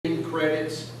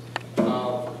credits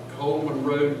of Coleman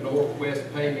Road Northwest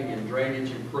Paving and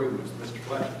Drainage Improvements. Mr.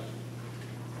 Flatt.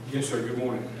 Yes, sir. Good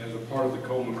morning. As a part of the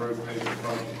Coleman Road paving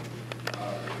project,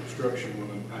 construction will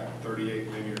impact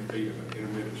 38 linear feet of an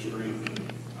intermittent stream.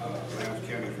 Lowndes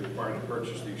County is required to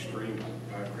purchase these stream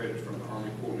credits from the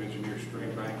Army Corps of Engineers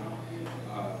Stream Bank.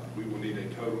 We will need a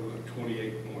total of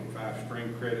 28.5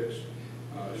 stream credits.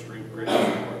 Stream credits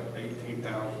are $18,000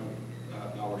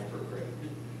 per credit.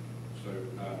 So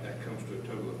that comes to a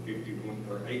total of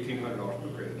 $1,800 per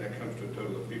credit. That comes to a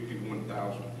total of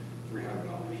 $51,300.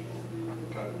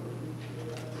 Okay.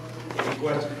 Any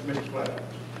questions, Mr. Flatt?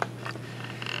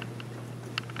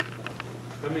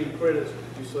 How many credits did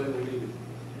you say we needed?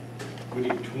 We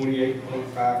need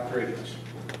 28.5 credits.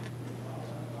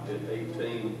 At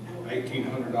 $1,800.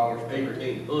 $1,800 per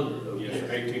credit. $1,800. Yes, sir,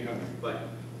 $1,800. Thank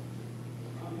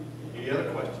you. Any other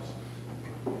questions?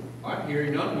 All right,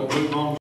 hearing none, we'll move on.